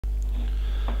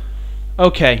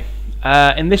Okay,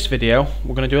 in this video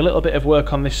we're going to do a little bit of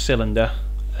work on this cylinder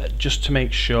just to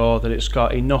make sure that it's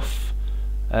got enough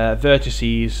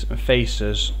vertices and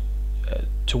faces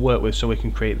to work with so we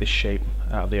can create this shape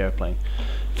out of the airplane.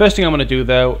 First thing I'm going to do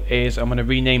though is I'm going to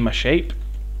rename my shape.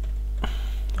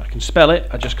 I can spell it,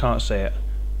 I just can't say it.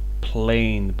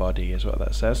 Plane body is what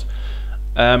that says.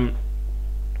 So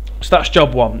that's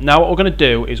job one. Now what we're going to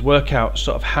do is work out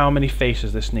sort of how many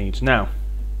faces this needs. Now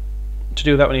to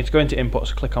do that we need to go into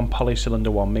inputs, click on poly cylinder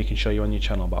 1, making sure you're on your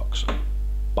channel box.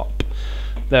 Bop.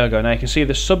 There we go. Now you can see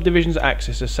the subdivisions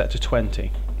axis is set to 20,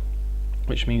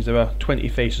 which means there are 20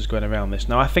 faces going around this.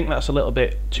 Now I think that's a little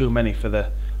bit too many for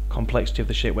the complexity of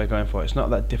the shape we're going for. It's not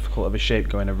that difficult of a shape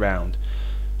going around.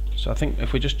 So I think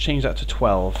if we just change that to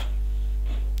 12,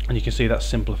 and you can see that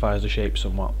simplifies the shape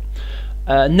somewhat.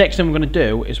 Next thing we're going to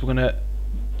do is we're going to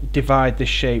divide this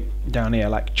shape down here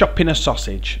like chopping a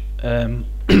sausage.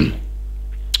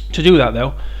 To do that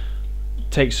though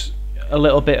takes a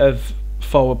little bit of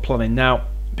forward planning. Now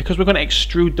because we're going to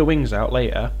extrude the wings out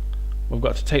later, we've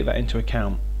got to take that into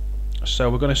account. So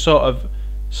we're going to sort of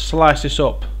slice this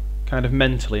up kind of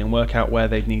mentally and work out where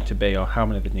they'd need to be or how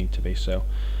many they need to be. So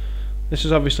this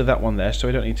is obviously that one there, so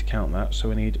we don't need to count that. So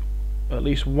we need at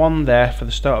least one there for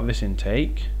the start of this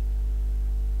intake,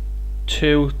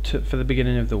 2 for the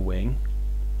beginning of the wing,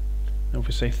 and if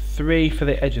we say 3 for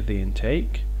the edge of the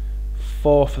intake,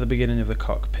 4 for the beginning of the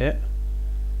cockpit,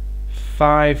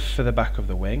 5 for the back of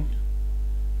the wing,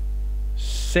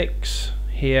 6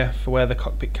 here for where the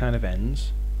cockpit kind of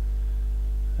ends,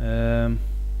 and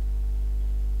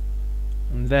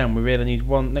then we really need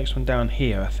one next one down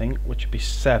here I think, which would be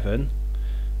 7,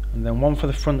 and then 1 for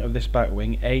the front of this back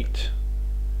wing, 8,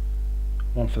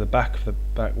 1 for the back of the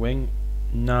back wing,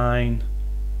 9,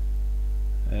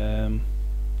 and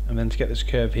then to get this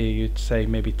curve here you'd say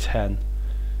maybe 10.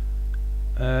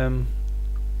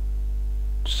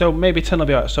 So maybe 10 will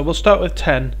be alright. So we'll start with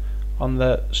 10 on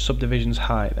the subdivisions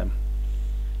height then.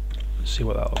 Let's see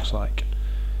what that looks like.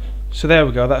 So there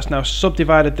we go, that's now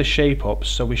subdivided the shape up,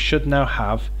 so we should now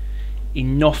have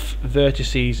enough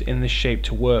vertices in this shape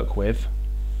to work with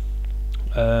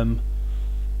to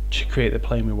create the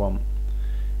plane we want.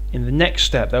 In the next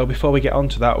step though, before we get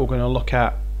onto that, we're going to look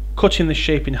at cutting the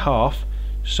shape in half,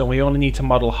 so we only need to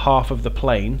model half of the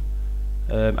plane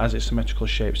as its symmetrical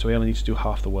shape, so we only need to do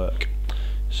half the work.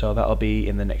 So that'll be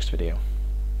in the next video.